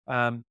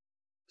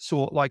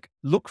So like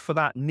look for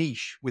that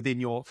niche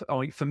within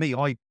for me,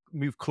 I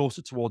move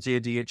closer towards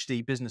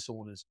ADHD business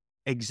owners,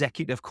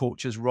 executive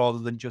coaches rather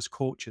than just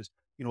coaches.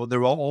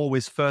 There are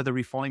always further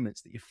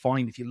refinements that you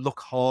find if you look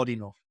hard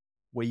enough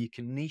where you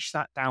can niche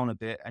that down a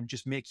bit and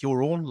just make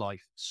your own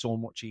life so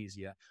much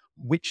easier,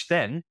 which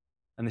then,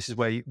 and this is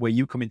where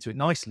you come into it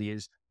nicely,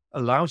 is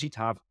allows you to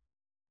have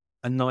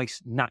a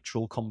nice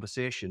natural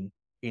conversation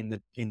in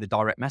the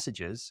direct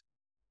messages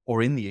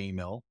or in the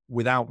email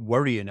without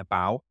worrying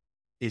about,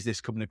 is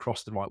this coming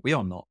across the right way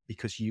or not?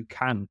 Because you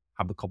can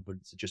have the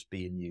confidence of just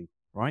being you,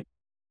 right?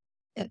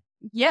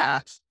 Yeah.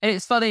 And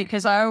it's funny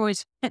because I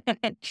always,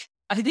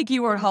 I think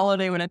you were on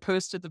holiday when I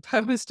posted the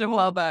post a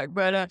while back,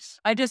 but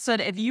I just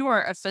said, if you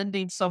are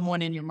offending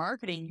someone in your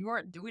marketing, you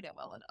aren't doing it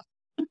well enough,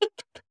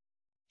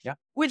 Yeah.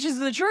 which is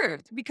the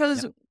truth Yeah.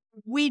 because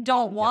we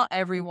don't Yeah. want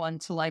everyone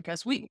to like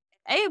us. We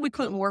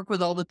couldn't work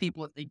with all the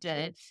people if they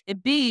did.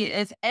 And B,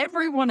 if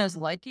everyone is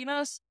liking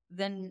us,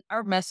 then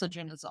our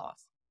messaging is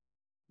off.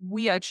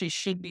 We actually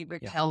should be Yeah.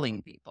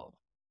 repelling people.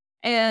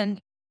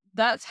 And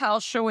that's how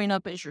showing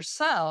up as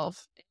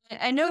yourself.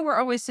 I know we're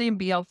always saying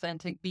be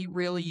authentic, be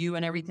real you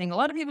and everything. A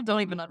lot of people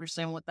don't even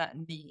understand what that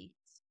means.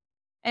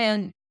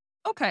 And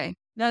okay,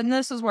 then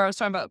this is where I was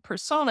talking about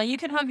persona. You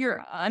can have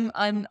your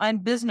I'm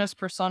business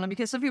persona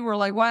because some people are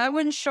like, well, I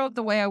wouldn't show up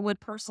the way I would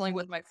personally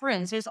with my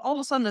friends. There's all of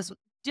a sudden this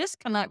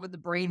disconnect with the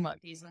brain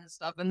monkeys and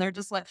stuff. And they're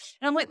just like,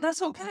 and I'm like,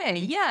 that's okay.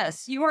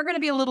 Yes, you are going to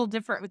be a little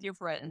different with your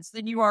friends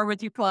than you are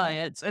with your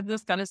clients and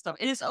this kind of stuff.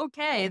 It is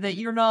okay that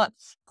you're not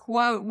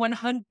quote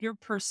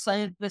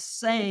 100% the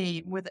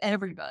same with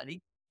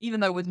everybody.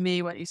 Even though with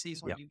me, what you see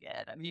is Yeah. what you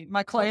get. I mean,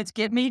 my clients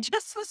get me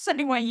just the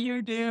same way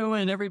you do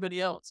and everybody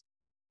else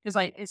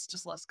because it's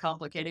just less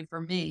complicated for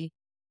me.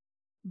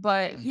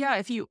 But yeah,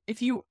 if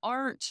you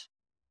aren't,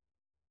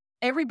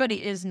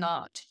 everybody is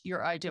not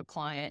your ideal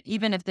client,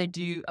 even if they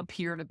do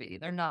appear to be,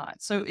 they're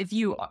not. So if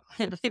you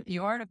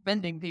aren't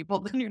offending people,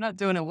 then you're not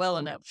doing it well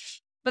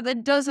enough. But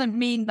that doesn't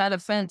mean that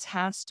offense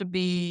has to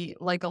be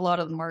like a lot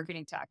of the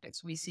marketing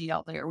tactics we see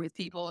out there with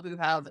people who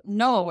have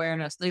no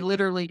awareness. They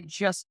literally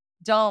just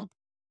dump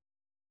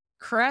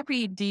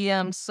crappy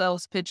DM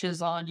sales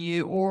pitches on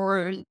you,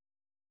 or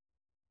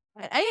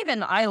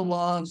I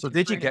love So to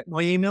did you create. get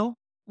my email?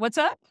 What's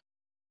up?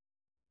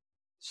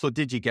 So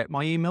did you get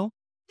my email?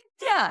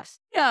 Yes,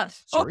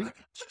 yes. Sorry,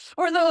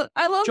 Or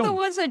I love the John.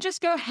 ones that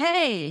just go,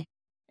 "Hey,"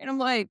 and I'm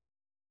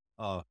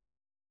Oh,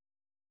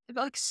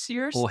 like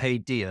serious. or hey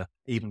dear,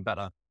 even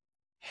better.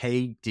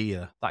 Hey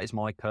dear, that is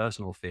my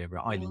personal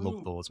favorite. I love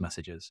Ooh. those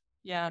messages.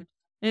 Yeah,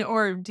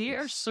 or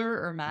dear Yes,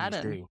 sir or please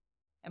madam. do.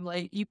 I'm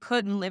like, you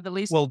couldn't live at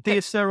least. Well,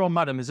 dear sir or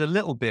madam is a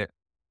little bit,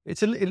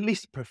 at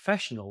least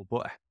professional,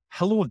 but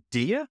hello,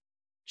 dear?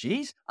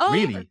 Jeez, Oh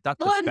yeah, really? That's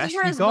the well, best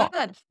dear you is got?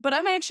 bad, but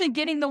I'm actually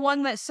getting the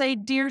one that say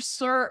dear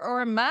sir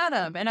or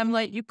madam, and I'm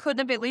like, you couldn't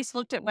have at least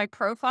looked at my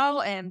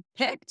profile and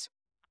picked.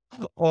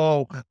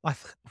 Oh, I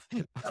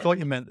thought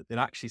you meant that it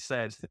actually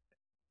said,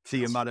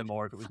 dear madam,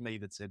 or if it was me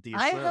that said, dear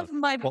I sir. have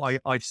my But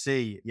I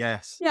see,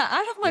 yes. Yeah,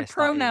 I have my Yes, that is.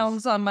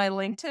 pronouns on my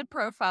LinkedIn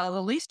profile.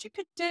 The least you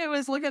could do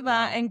is look at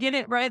that Wow. and get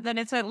it right. Then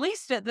it's at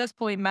least at this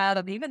point,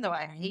 madam, even though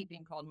I hate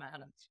being called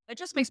madam. It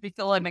just makes me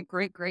feel like my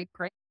great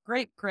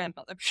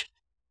grandmother.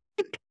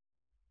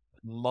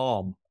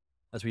 Mom,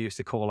 as we used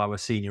to call our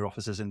senior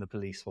officers in the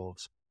police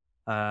force.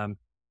 Um,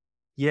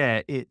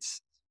 yeah,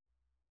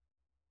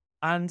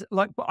 and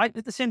like, but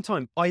at the same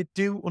time, I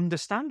do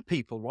understand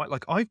people, right?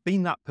 Like I've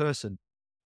been that person